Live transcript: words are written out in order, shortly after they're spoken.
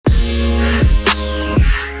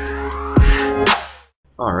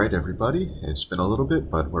All right, everybody. It's been a little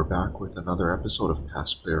bit, but we're back with another episode of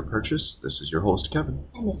Past Player Purchase. This is your host, Kevin.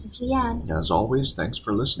 And this is Leanne. As always, thanks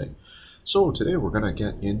for listening. So, today we're going to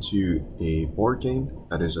get into a board game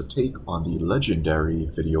that is a take on the legendary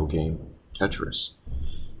video game Tetris.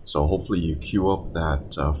 So, hopefully, you cue up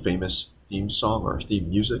that famous theme song or theme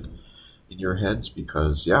music in your heads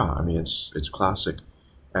because, it's classic.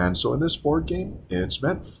 And so, in this board game, it's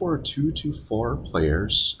meant for 2 to 4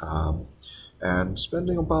 players. And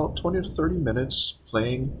spending about 20 to 30 minutes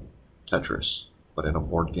playing Tetris, but in a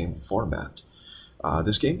board game format.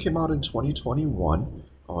 This game came out in 2021,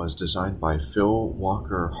 was designed by Phil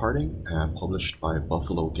Walker Harding and published by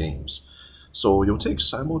Buffalo Games. So you'll take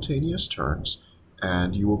simultaneous turns,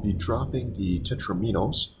 and you will be dropping the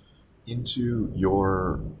Tetraminos into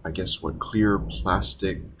your, clear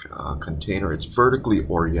plastic container. It's vertically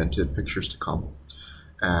oriented, pictures to come.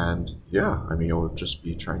 And you'll just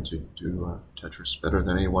be trying to do Tetris better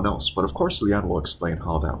than anyone else. But of course, Leanne will explain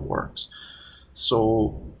how that works.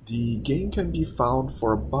 So the game can be found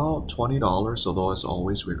for about $20, although as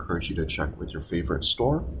always, we encourage you to check with your favorite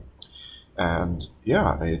store. And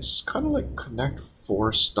it's kind of like Connect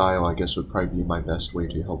 4 style, I guess would probably be my best way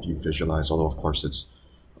to help you visualize, although of course it's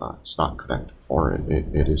not Connect 4,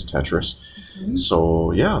 it is Tetris. Mm-hmm.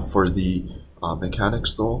 So for the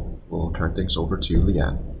mechanics, though, we'll turn things over to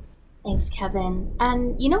Leanne. Thanks, Kevin.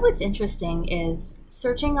 And you know what's interesting is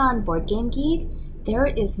searching on Board Game Geek, there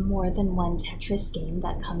is more than one Tetris game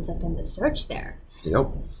that comes up in the search there.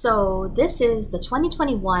 Yep. So this is the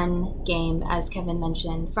 2021 game, as Kevin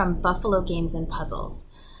mentioned, from Buffalo Games and Puzzles.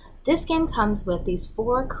 This game comes with these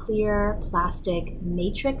 4 clear plastic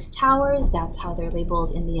matrix towers, that's how they're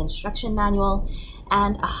labeled in the instruction manual,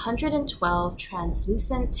 and 112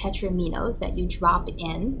 translucent tetraminos that you drop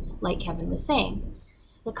in, like Kevin was saying.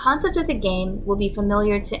 The concept of the game will be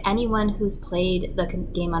familiar to anyone who's played the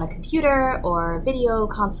game on a computer or video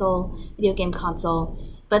game console,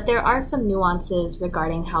 but there are some nuances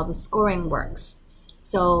regarding how the scoring works.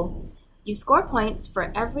 So you score points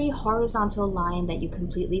for every horizontal line that you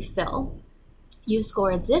completely fill. You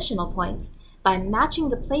score additional points by matching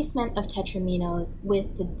the placement of tetraminos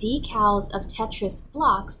with the decals of Tetris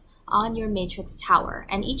blocks on your matrix tower,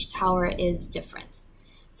 and each tower is different.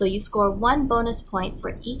 So you score 1 bonus point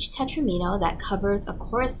for each tetramino that covers a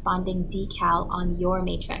corresponding decal on your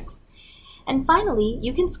matrix. And finally,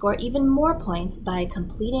 you can score even more points by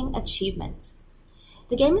completing achievements.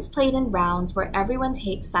 The game is played in rounds where everyone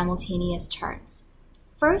takes simultaneous turns.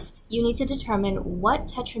 First, you need to determine what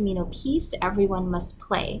tetramino piece everyone must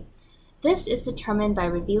play. This is determined by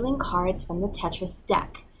revealing cards from the Tetris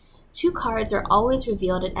deck. 2 cards are always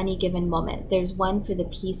revealed at any given moment. There's one for the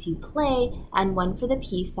piece you play and one for the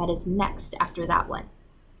piece that is next after that one.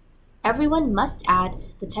 Everyone must add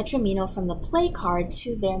the tetramino from the play card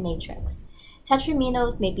to their matrix.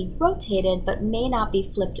 Tetraminos may be rotated but may not be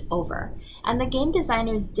flipped over, and the game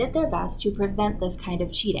designers did their best to prevent this kind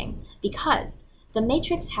of cheating because the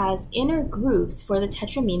matrix has inner grooves for the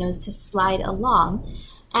tetraminos to slide along,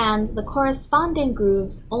 and the corresponding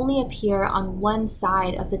grooves only appear on one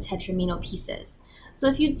side of the tetramino pieces. So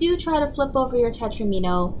if you do try to flip over your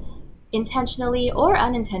tetramino, intentionally or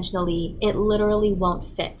unintentionally, it literally won't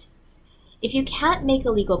fit. If you can't make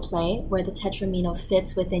a legal play where the tetramino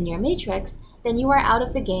fits within your matrix, then you are out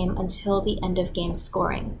of the game until the end of game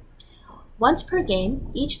scoring. Once per game,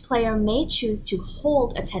 each player may choose to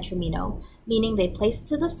hold a tetramino, meaning they place it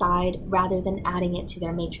to the side rather than adding it to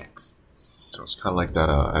their matrix. So it's kind of like that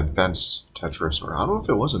advanced Tetris, or I don't know if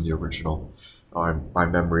it was in the original. My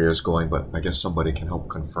memory is going, but I guess somebody can help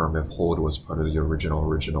confirm if hold was part of the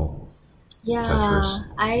original Yeah, Tetris.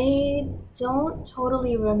 I don't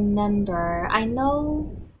totally remember. I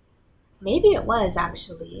know maybe it was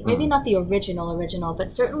actually. Maybe not the original,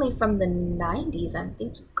 but certainly from the 90s, I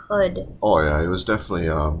think you could. Oh yeah, it was definitely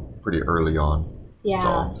pretty early on. Yeah.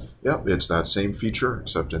 So, it's that same feature,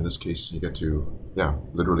 except in this case you get to,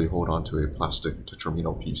 literally hold on to a plastic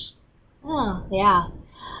tetramino piece. Oh, yeah.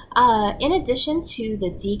 In addition to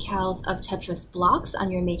the decals of Tetris blocks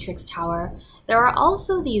on your matrix tower, there are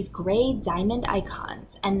also these gray diamond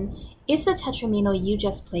icons, and if the tetramino you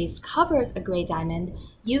just placed covers a gray diamond,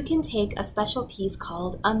 you can take a special piece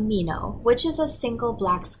called a mino, which is a single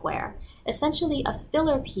black square, essentially a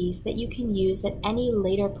filler piece that you can use at any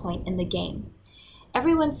later point in the game.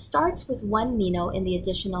 Everyone starts with 1 mino in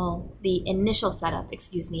the initial setup,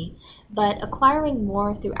 but acquiring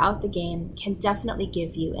more throughout the game can definitely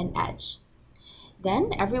give you an edge.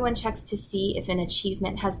 Then everyone checks to see if an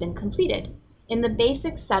achievement has been completed. In the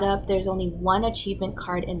basic setup, there's only 1 achievement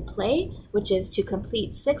card in play, which is to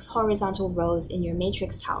complete 6 horizontal rows in your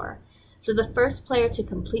matrix tower. So the first player to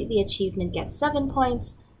complete the achievement gets 7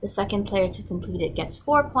 points, the second player to complete it gets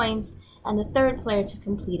 4 points, and the third player to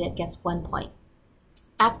complete it gets 1 point.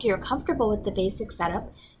 After you're comfortable with the basic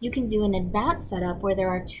setup, you can do an advanced setup where there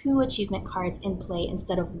are 2 achievement cards in play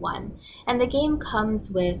instead of 1. And the game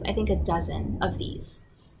comes with, I think, a dozen of these.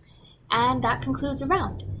 And that concludes a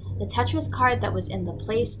round. The Tetris card that was in the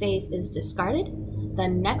play space is discarded. The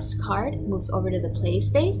next card moves over to the play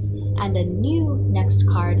space, and a new next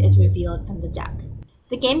card is revealed from the deck.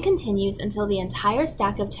 The game continues until the entire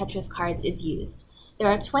stack of Tetris cards is used. There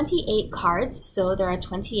are 28 cards, so there are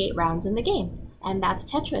 28 rounds in the game. And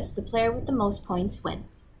that's Tetris. The player with the most points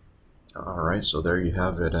wins. All right, so there you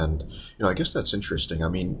have it. And, I guess that's interesting. I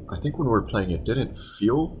mean, I think when we were playing, it didn't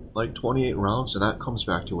feel like 28 rounds, and that comes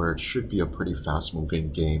back to where it should be a pretty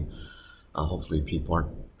fast-moving game. Hopefully people aren't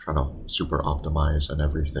trying to super optimize and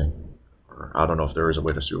everything. Or I don't know if there is a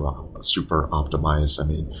way to super optimize. I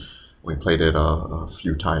mean, we played it a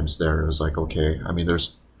few times there. It was like, okay, I mean,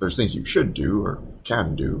 there's things you should do or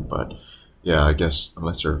can do, but yeah, I guess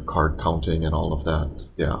unless you're card counting and all of that,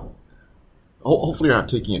 yeah. Hopefully you're not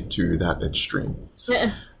taking it to that extreme.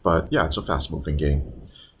 But yeah, it's a fast-moving game.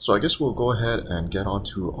 So I guess we'll go ahead and get on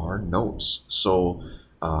to our notes. So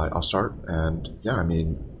I'll start, and yeah, I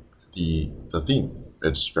mean, the theme,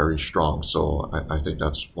 it's very strong. So I think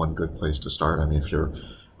that's one good place to start. I mean, if you're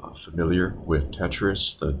familiar with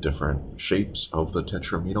Tetris, the different shapes of the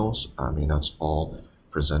tetraminos, I mean, that's all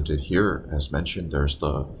presented here. As mentioned, there's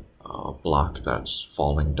the block that's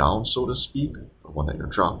falling down, so to speak, the one that you're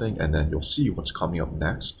dropping, and then you'll see what's coming up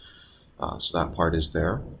next. So that part is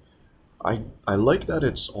there. I like that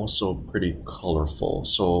it's also pretty colorful.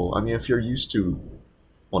 So, I mean, if you're used to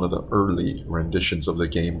one of the early renditions of the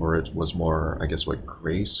game where it was more, I guess, like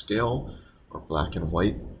grayscale or black and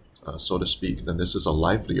white, so to speak, then this is a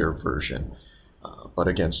livelier version. But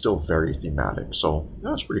again, still very thematic. So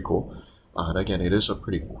that's pretty cool. And again, it is a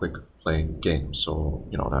pretty quick playing game, so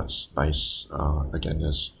that's nice. Again,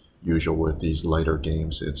 as usual with these lighter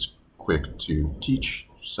games, it's quick to teach,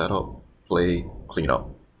 set up, play, clean up.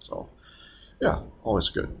 So yeah, always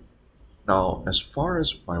good. Now, as far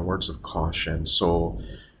as my words of caution, so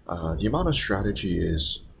the amount of strategy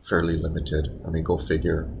is fairly limited. I mean, go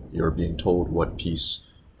figure. You're being told what piece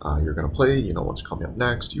you're going to play, you know what's coming up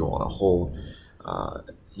next, you want to hold.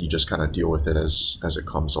 You just kind of deal with it as it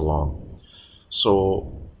comes along.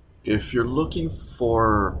 So if you're looking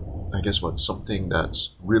for, I guess, something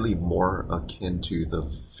that's really more akin to the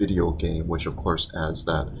video game, which of course adds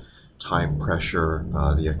that time pressure,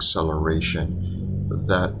 the acceleration,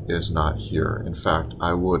 that is not here. In fact,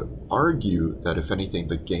 I would argue that if anything,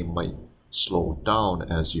 the game might slow down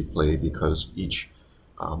as you play because each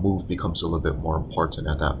move becomes a little bit more important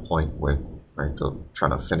at that point with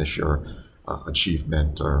trying to finish your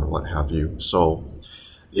achievement or what have you. So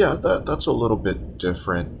yeah, that's a little bit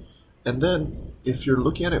different. And then if you're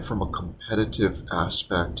looking at it from a competitive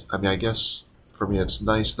aspect, I mean, I guess for me it's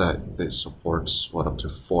nice that it supports up to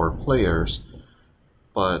 4 players.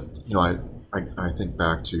 But I think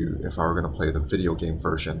back to if I were going to play the video game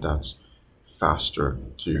version, that's faster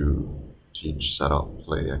to teach, setup,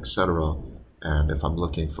 play, etc. And if I'm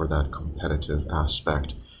looking for that competitive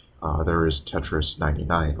aspect, there is Tetris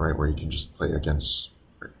 99, right, where you can just play against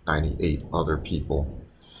 98 other people.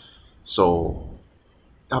 So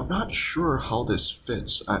I'm not sure how this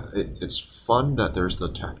fits. It's fun that there's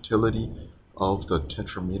the tactility of the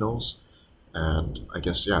tetraminos, and I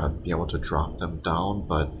guess, yeah, being able to drop them down,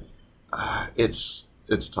 but it's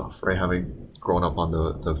tough, right, having grown up on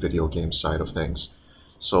the video game side of things.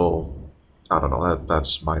 So I don't know,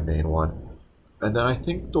 that's my main one. And then I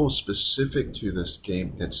think, though, specific to this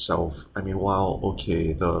game itself, I mean, while,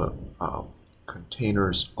 okay, the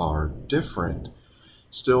containers are different,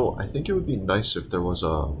 still, I think it would be nice if there was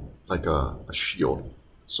a shield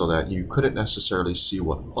so that you couldn't necessarily see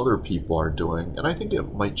what other people are doing. And I think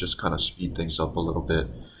it might just kind of speed things up a little bit.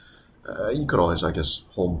 You could always, I guess,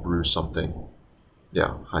 homebrew something.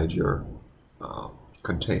 Yeah, hide your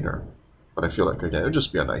container. But I feel like, again, it would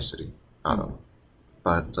just be a nicety. I don't know.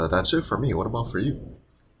 But that's it for me. What about for you?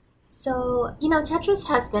 So, Tetris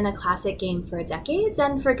has been a classic game for decades,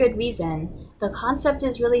 and for good reason. The concept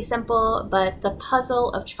is really simple, but the puzzle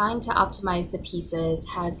of trying to optimize the pieces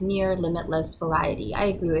has near limitless variety. I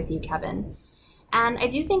agree with you, Kevin. And I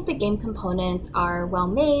do think the game components are well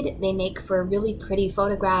made. They make for really pretty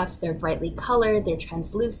photographs. They're brightly colored, they're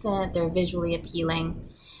translucent, they're visually appealing.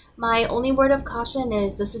 My only word of caution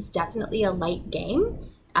is this is definitely a light game.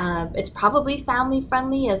 It's probably family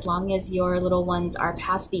friendly as long as your little ones are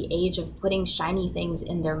past the age of putting shiny things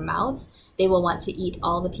in their mouths. They will want to eat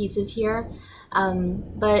all the pieces here.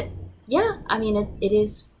 But Yeah, I mean, it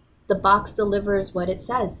is, the box delivers what it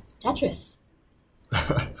says, Tetris.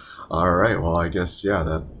 All right. Well, I guess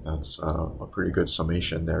yeah, that's a pretty good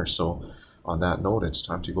summation there. So, on that note, it's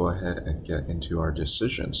time to go ahead and get into our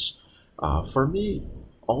decisions. For me,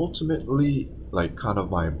 ultimately, like kind of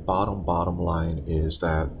my bottom line is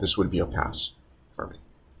that this would be a pass for me,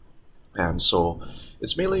 and so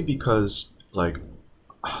it's mainly because like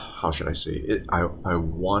how should I say it? I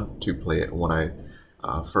want to play it when I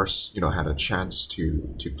first had a chance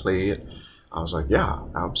to play it. I was like, yeah,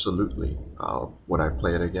 absolutely. Would I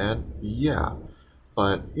play it again? Yeah.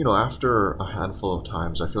 But after a handful of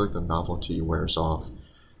times, I feel like the novelty wears off.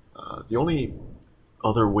 The only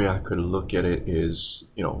other way I could look at it is,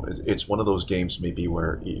 it's one of those games maybe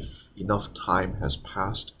where if enough time has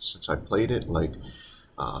passed since I played it, like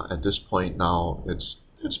at this point now, it's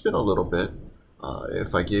been a little bit.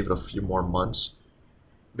 If I gave it a few more months,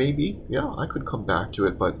 maybe, yeah, I could come back to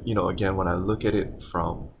it. But again, when I look at it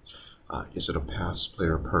from is it a pass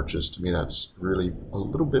player purchase? To me, that's really a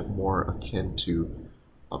little bit more akin to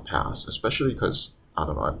a pass, especially because I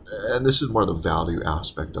don't know, and this is more the value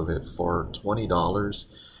aspect of it. For $20,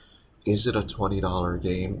 is it a $20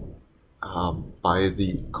 game? By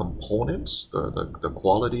the components, the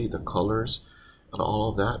quality, the colors, and all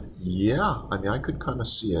of that, yeah, I mean, I could kind of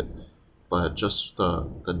see it, but just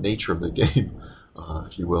the nature of the game,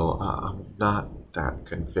 if you will, I'm not that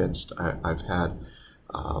convinced. I've had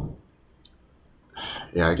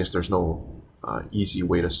yeah, I guess there's no easy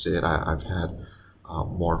way to say it. I've had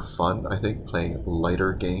more fun, I think, playing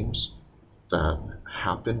lighter games that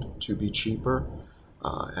happen to be cheaper,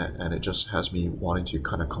 and it just has me wanting to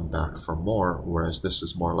kind of come back for more. Whereas this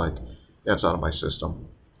is more like, yeah, it's out of my system,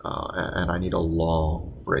 and I need a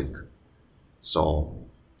long break. So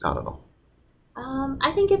I don't know.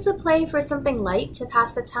 I think it's a play for something light to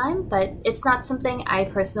pass the time, but it's not something I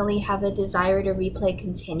personally have a desire to replay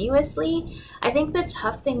continuously. I think the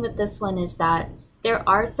tough thing with this one is that there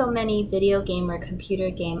are so many video game or computer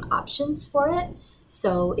game options for it.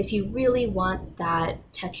 So if you really want that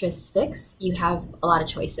Tetris fix, you have a lot of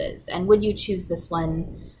choices. And would you choose this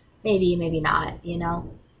one? Maybe, maybe not,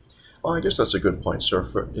 Well, I guess that's a good point,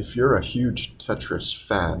 sir. If you're a huge Tetris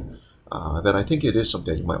fan, then I think it is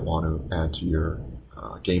something you might want to add to your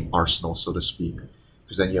game arsenal, so to speak,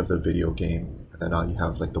 because then you have the video game, and then now you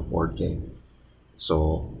have like the board game.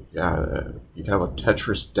 So yeah, you can have a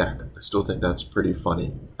Tetris deck. I still think that's pretty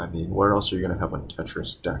funny. I mean, where else are you gonna have a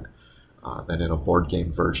Tetris deck than in a board game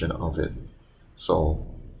version of it? So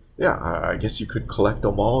yeah, I guess you could collect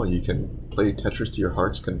them all. You can play Tetris to your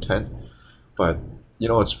heart's content. But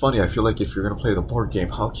it's funny. I feel like if you're gonna play the board game,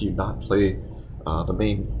 how can you not play the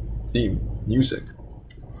main theme music?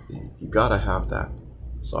 You gotta have that.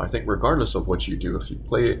 So I think regardless of what you do, if you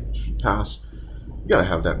play it, if you pass, you gotta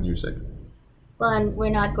have that music. Well, and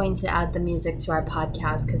we're not going to add the music to our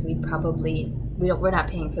podcast because we're not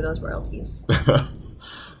paying for those royalties.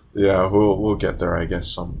 Yeah, we'll get there, I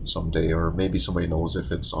guess, someday, or maybe somebody knows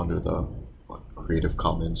if it's under the Creative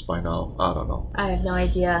Commons by now. I don't know. I have no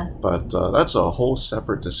idea. But that's a whole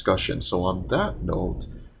separate discussion. So on that note,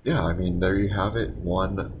 yeah, I mean, there you have it.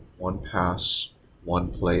 One pass,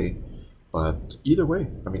 one play. But either way,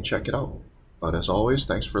 I mean, check it out. But as always,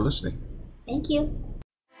 thanks for listening. Thank you.